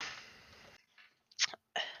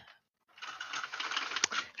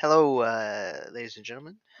Hello, ladies and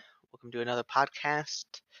gentlemen. Welcome to another podcast.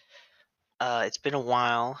 It's been a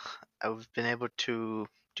while. I've been able to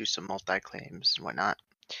do some multi claims and whatnot,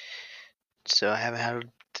 so I haven't had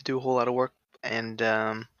to do a whole lot of work, and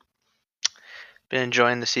been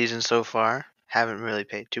enjoying the season so far. Haven't really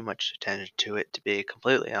paid too much attention to it, to be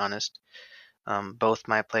completely honest. Both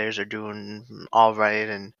my players are doing all right,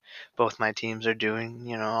 and both my teams are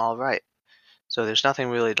doing, all right. So there's nothing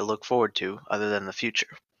really to look forward to other than the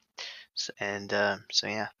future. And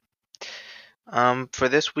yeah. For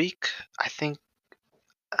this week, I think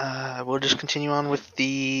we'll just continue on with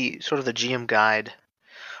the sort of the GM guide.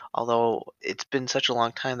 Although it's been such a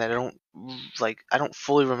long time that I don't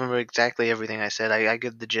fully remember exactly everything I said. I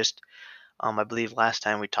give the gist. I believe last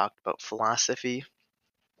time we talked about philosophy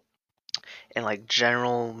and like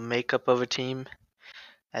general makeup of a team,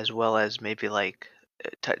 as well as maybe like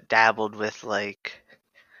dabbled with like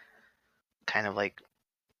kind of like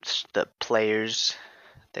the players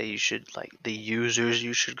that you should like the users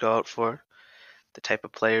you should go out for, the type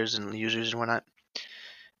of players and users and whatnot.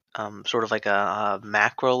 Sort of like a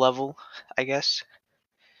macro level, I guess.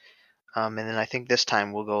 And then I think this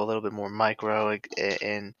time we'll go a little bit more micro,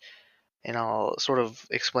 and I'll sort of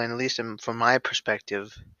explain, at least from my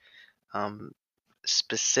perspective, um,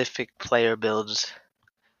 specific player builds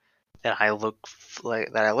that I look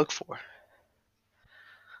for.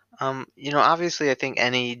 Obviously, I think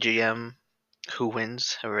any GM who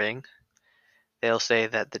wins a ring, they'll say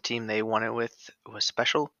that the team they won it with was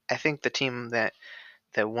special. I think the team that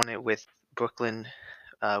won it with Brooklyn,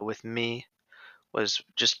 with me, was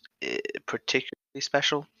just particularly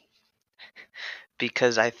special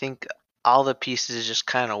because I think all the pieces just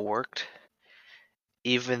kind of worked,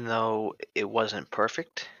 even though it wasn't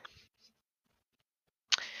perfect.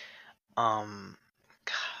 God,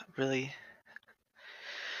 really,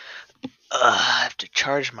 I have to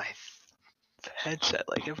charge my headset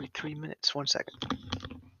like every 3 minutes. 1 second.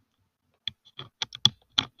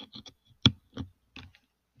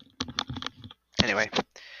 Anyway,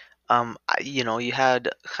 you had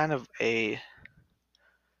kind of a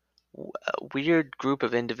weird group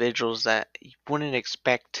of individuals that you wouldn't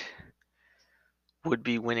expect would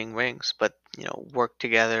be winning rings, but work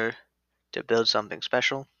together to build something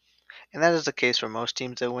special. And that is the case for most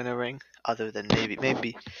teams that win a ring, other than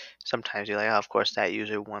maybe sometimes you're like, oh, of course that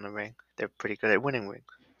user won a ring. They're pretty good at winning rings.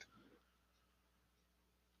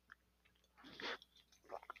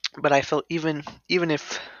 But I felt even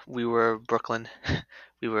if we were Brooklyn,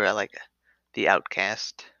 we were like the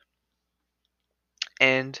outcast.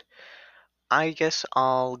 And I guess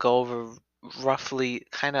I'll go over roughly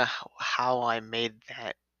kind of how I made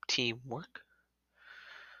that team work.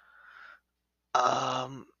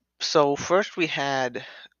 Um, so first we had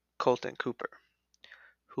Colton Cooper,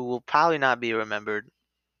 who will probably not be remembered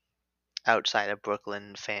outside of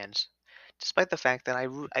Brooklyn fans, despite the fact that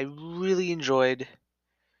I really enjoyed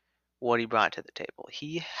what he brought to the table.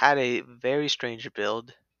 He had a very strange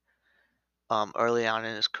build early on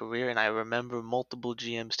in his career, and I remember multiple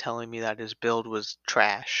GMs telling me that his build was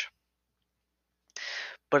trash.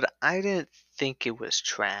 But I didn't think it was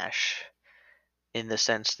trash in the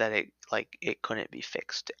sense that it couldn't be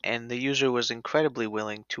fixed. And the user was incredibly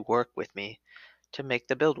willing to work with me to make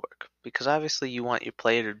the build work. Because obviously you want your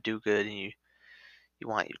player to do good and you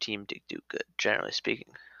want your team to do good, generally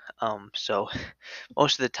speaking. So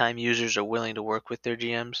most of the time users are willing to work with their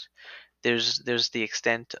GMs. There's the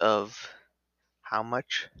extent of how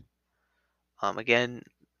much. Again,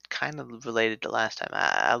 kind of related to last time,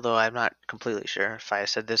 although I'm not completely sure if I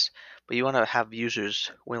said this, but you want to have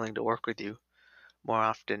users willing to work with you more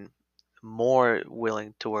often, more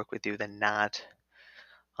willing to work with you than not.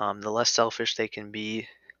 The less selfish they can be,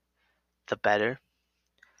 the better.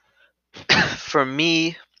 For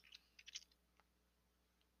me,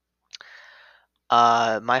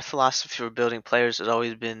 my philosophy for building players has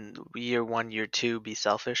always been year one, year two, be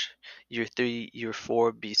selfish. Year three, year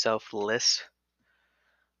four, be selfless.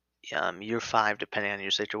 Year five, depending on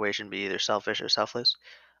your situation, be either selfish or selfless.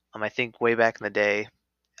 I think way back in the day,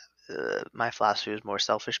 my philosophy was more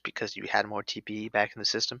selfish because you had more TPE back in the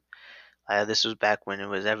system. This was back when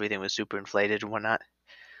everything was super inflated and whatnot.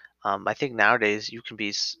 I think nowadays you can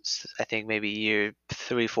be, I think maybe year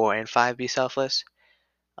three, four, and five be selfless.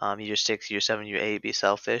 Year six, year seven, year eight be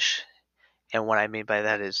selfish. And what I mean by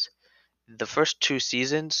that is the first two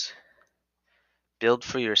seasons, build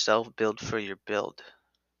for yourself, build for your build.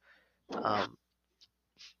 Um,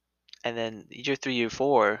 and then year three, year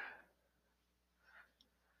four,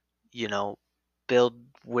 you know, build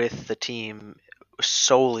with the team,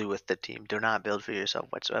 solely with the team. Do not build for yourself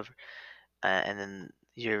whatsoever. And then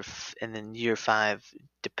and then year 5,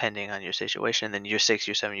 depending on your situation, and then year 6,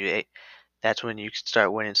 year 7, year 8, that's when you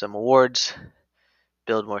start winning some awards,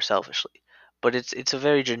 build more selfishly. But it's a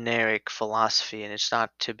very generic philosophy, and it's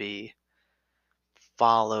not to be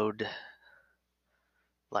followed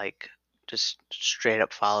like just straight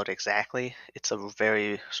up followed exactly. It's a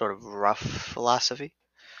very sort of rough philosophy.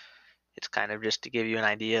 It's kind of just to give you an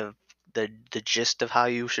idea of the gist of how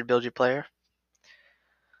you should build your player.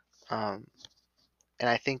 And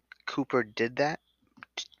I think Cooper did that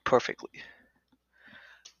perfectly.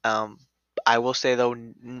 Um, I will say though,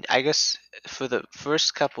 I guess for the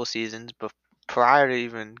first couple seasons, but prior to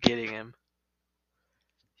even getting him,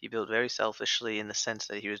 he built very selfishly in the sense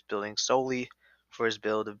that he was building solely for his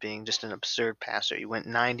build of being just an absurd passer. He went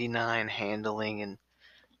 99 handling and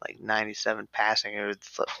like 97 passing, or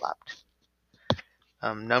flip flopped.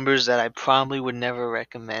 Numbers that I probably would never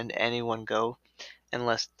recommend anyone go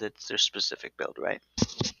unless it's their specific build, right?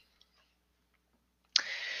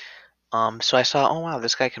 So I saw, oh wow,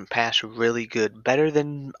 this guy can pass really good, better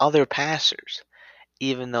than other passers,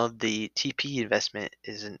 even though the TP investment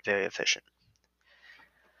isn't very efficient.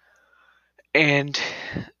 And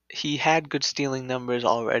he had good stealing numbers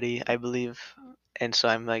already, I believe. And so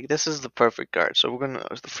I'm like, this is the perfect guard. So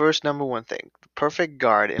the first number one thing, the perfect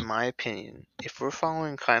guard, in my opinion, if we're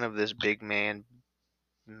following kind of this big man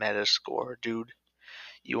meta score, dude,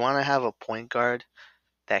 you want to have a point guard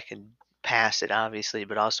that can pass it, obviously,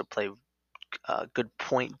 but also play good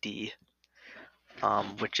point D,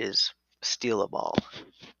 which is steal a ball,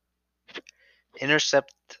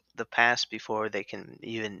 intercept the pass before they can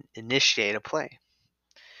even initiate a play.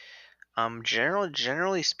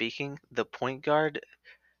 Generally speaking, the point guard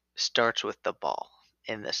starts with the ball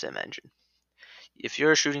in the sim engine. If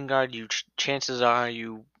you're a shooting guard, chances are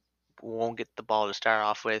you won't get the ball to start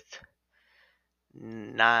off with.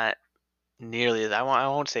 Not nearly as I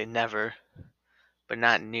won't say never, but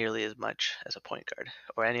not nearly as much as a point guard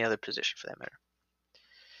or any other position for that matter.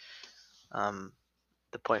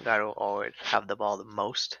 The point guard will always have the ball the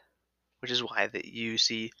most, which is why that you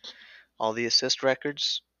see all the assist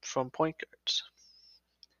records from point guards.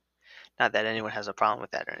 Not that anyone has a problem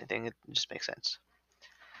with that or anything. It just makes sense.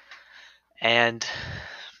 And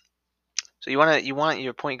so you want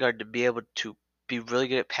your point guard to be able to be really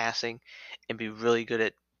good at passing and be really good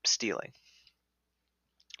at stealing.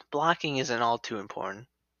 Blocking isn't all too important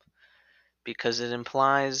because it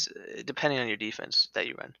implies, depending on your defense that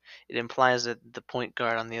you run, it implies that the point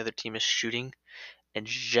guard on the other team is shooting. And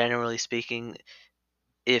generally speaking,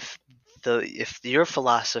 if your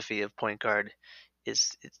philosophy of point guard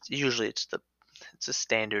is it's the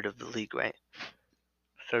standard of the league, right?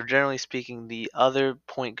 So generally speaking, the other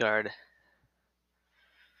point guard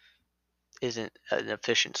isn't an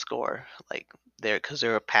efficient scorer, like because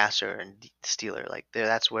they're a passer and stealer, like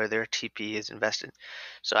that's where their TP is invested.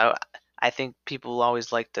 So I think people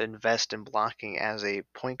always like to invest in blocking as a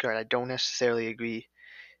point guard. I don't necessarily agree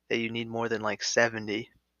that you need more than like 70,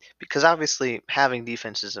 because obviously having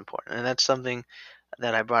defense is important, and that's something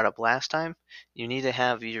that I brought up last time. You need to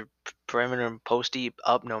have your perimeter and post deep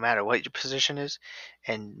up no matter what your position is,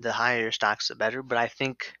 and the higher your stocks, the better. But I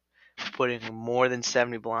think putting more than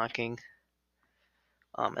 70 blocking,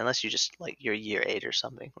 unless you just like you're year 8 or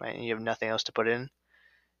something, right, and you have nothing else to put in,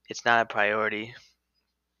 it's not a priority.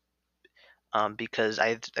 Because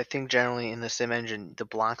I think generally in the sim engine the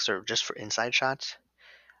blocks are just for inside shots.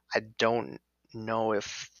 I don't know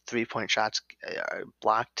if 3-point shots are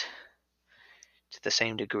blocked to the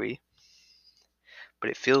same degree, but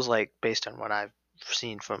it feels like based on what I've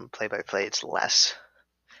seen from play-by-play, it's less.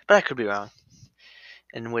 But I could be wrong.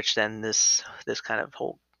 In which then this kind of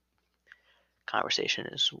whole conversation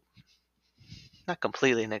is not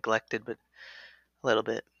completely neglected, but a little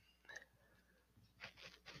bit.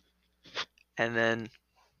 And then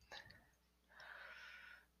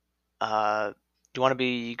you want to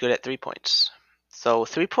be good at 3 points. So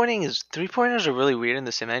three pointers are really weird in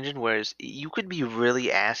the sim engine, whereas you could be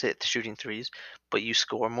really ass at shooting threes, but you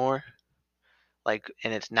score more. And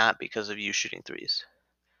it's not because of you shooting threes.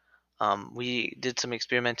 We did some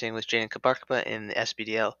experimenting with Jaden Kabarkaba in the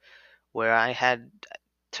SBDL, where I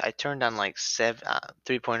turned on like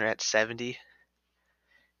 3-pointer at 70,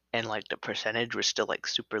 and like the percentage was still like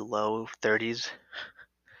super low 30s,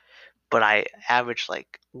 but I averaged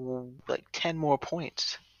like 10 more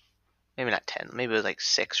points. Maybe not 10, maybe it was like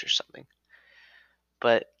 6 or something.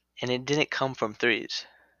 And it didn't come from threes.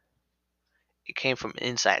 It came from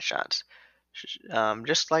inside shots.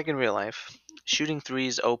 Just like in real life, shooting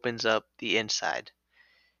threes opens up the inside,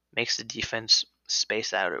 makes the defense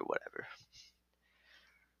space out or whatever.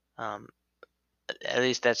 At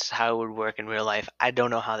least that's how it would work in real life. I don't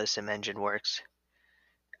know how the sim engine works.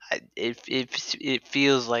 It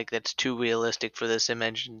feels like that's too realistic for the sim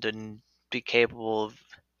engine to be capable of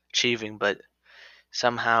achieving, but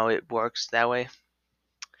somehow it works that way.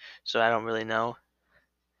 So I don't really know.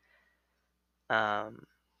 Um,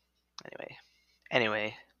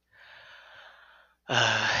 anyway.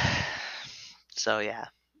 So yeah,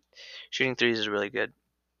 shooting threes is really good.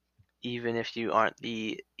 Even if you aren't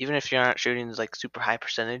shooting like super high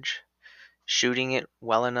percentage, shooting it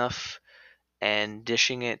well enough and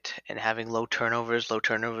dishing it and having low turnovers. Low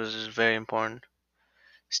turnovers is very important.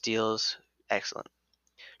 Steals, excellent.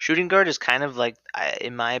 Shooting guard is kind of like,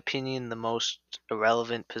 in my opinion, the most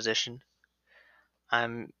irrelevant position.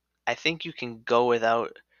 I'm. I think you can go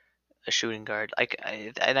without a shooting guard.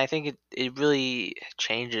 And I think it really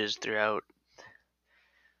changes throughout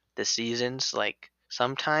the seasons. Like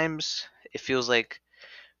sometimes it feels like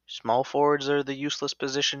small forwards are the useless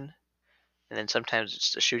position, and then sometimes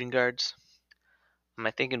it's the shooting guards.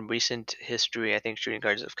 I think in recent history, I think shooting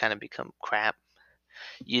guards have kind of become crap.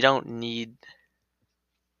 You don't need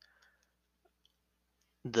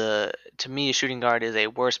the. To me, a shooting guard is a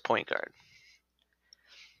worse point guard.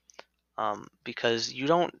 Because you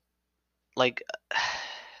don't like.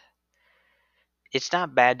 It's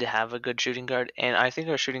not bad to have a good shooting guard, and I think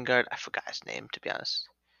our shooting guard, I forgot his name to be honest.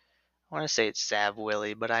 I want to say it's Sav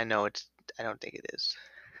Willie, but I know it's. I don't think it is.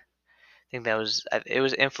 I think that was. It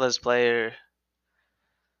was Infla's player.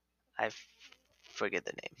 I forget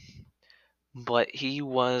the name, but he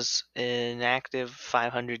was an active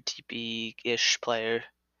 500 TP ish player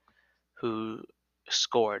who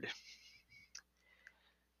scored.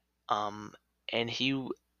 Um, and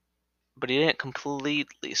but he didn't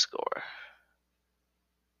completely score,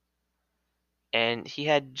 and he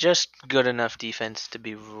had just good enough defense to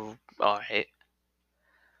be all right.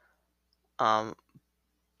 Um,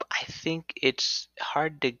 I think it's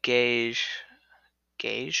hard to gauge,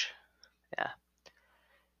 yeah,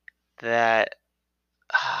 that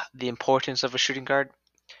the importance of a shooting guard.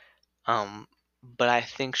 But I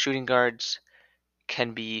think shooting guards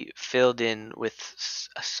can be filled in with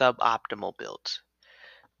suboptimal builds.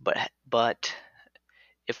 But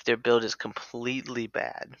if their build is completely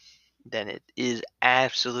bad, then it is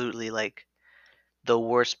absolutely like the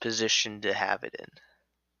worst position to have it in.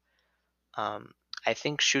 I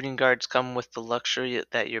think shooting guards come with the luxury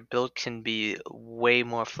that your build can be way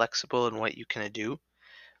more flexible in what you can do.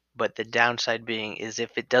 But the downside being is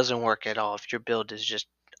if it doesn't work at all, if your build is just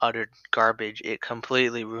utter garbage, it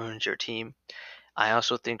completely ruins your team. I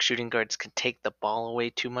also think shooting guards can take the ball away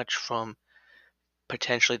too much from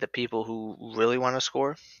potentially the people who really want to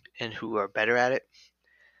score and who are better at it.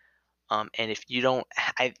 And if you don't,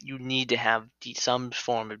 you need to have some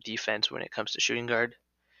form of defense when it comes to shooting guard.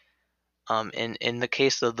 In the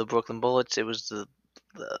case of the Brooklyn Bullets, it was the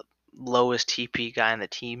lowest TP guy on the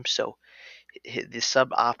team, so the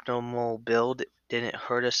suboptimal build didn't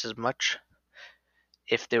hurt us as much.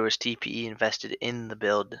 If there was TPE invested in the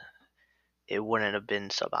build, it wouldn't have been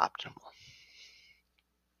suboptimal.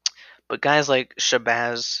 But guys like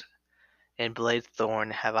Shabazz and Blade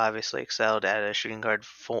Thorn have obviously excelled at a shooting guard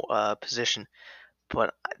position,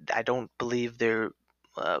 but I don't believe they're,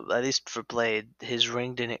 at least for Blade, his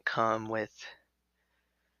ring didn't come with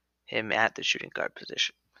him at the shooting guard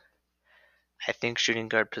position. I think shooting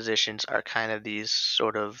guard positions are kind of these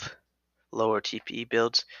sort of lower TPE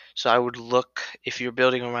builds. So I would look, if you're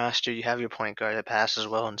building a roster, you have your point guard that passes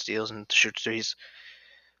well and steals and shoots threes.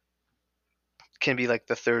 Can be like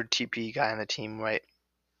the third TPE guy on the team, right?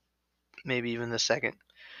 Maybe even the second.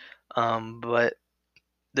 But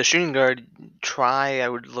the shooting guard, I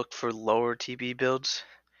would look for lower TPE builds.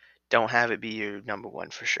 Don't have it be your number one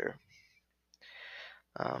for sure.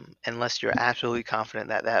 Unless you're absolutely confident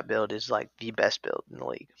that that build is like the best build in the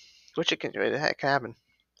league, which it can happen.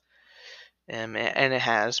 And it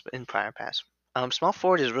has in prior past. Small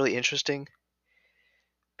forward is really interesting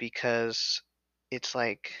because it's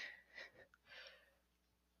like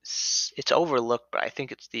it's overlooked, but I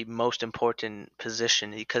think it's the most important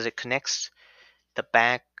position because it connects the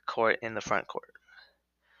back court and the front court.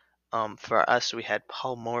 For us, we had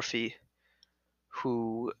Paul Morphy,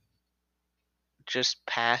 who just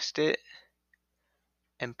passed it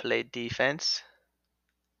and played defense,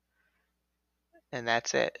 and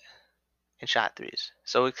that's it, and shot threes.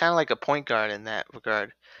 So it's kind of like a point guard in that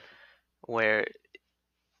regard, where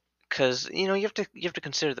because you have to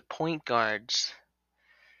consider the point guards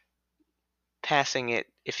passing it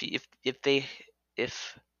if the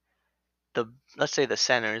let's say the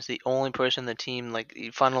center is the only person in the team, like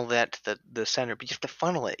you funnel that to the center, but you have to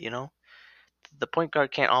funnel it. the point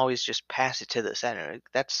guard can't always just pass it to the center.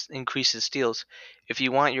 That's increases steals. If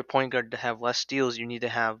you want your point guard to have less steals, you need to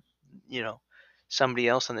have, you know, somebody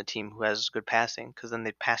else on the team who has good passing, because then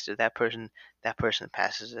they pass it to that person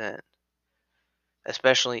passes it in.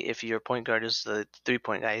 Especially if your point guard is the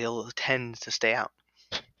 3-point guy, he'll tend to stay out.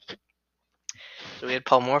 So we had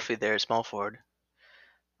Paul Morphy there, small forward.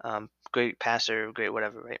 Great passer, great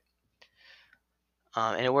whatever, right?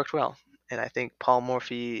 And it worked well. And I think Paul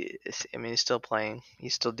Morphy, he's still playing.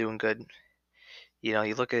 He's still doing good. You know,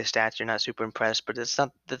 you look at his stats, you're not super impressed, but it's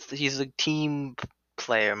not that he's a team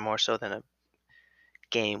player more so than a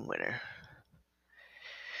game winner.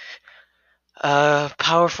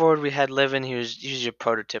 Power forward, we had Livin. He's your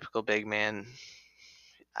prototypical big man.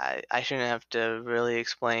 I shouldn't have to really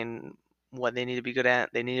explain what they need to be good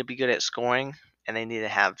at. They need to be good at scoring, and they need to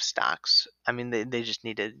have stocks. I mean, they just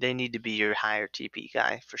need to be your higher TP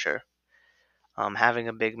guy for sure. Having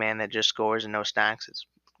a big man that just scores and no stocks is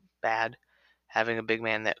bad. Having a big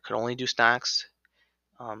man that could only do stocks,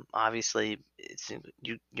 obviously,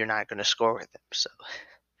 you're not going to score with him. So,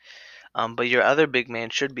 but your other big man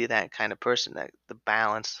should be that kind of person. That the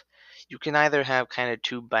balance. You can either have kind of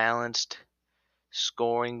two balanced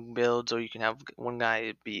scoring builds, or you can have one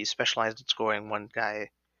guy be specialized in scoring, one guy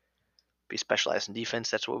be specialized in defense.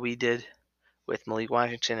 That's what we did with Malik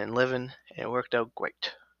Washington and Livin, and it worked out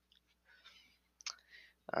great.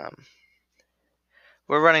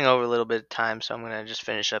 We're running over a little bit of time, so I'm going to just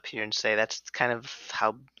finish up here and say that's kind of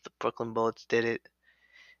how the Brooklyn Bullets did it.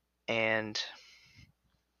 And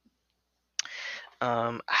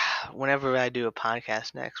whenever I do a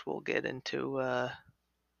podcast next, we'll get into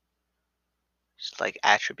just like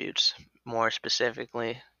attributes more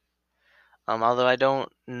specifically. Although I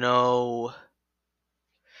don't know,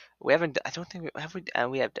 we haven't. I don't think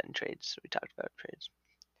we have done trades. We talked about trades.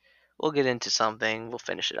 We'll get into something. We'll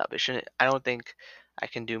finish it up. It shouldn't. I don't think I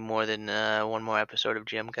can do more than one more episode of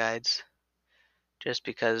GM Guides, just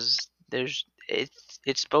because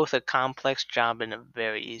it's both a complex job and a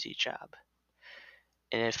very easy job.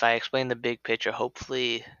 And if I explain the big picture,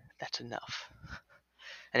 hopefully that's enough.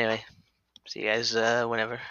 Anyway, see you guys whenever.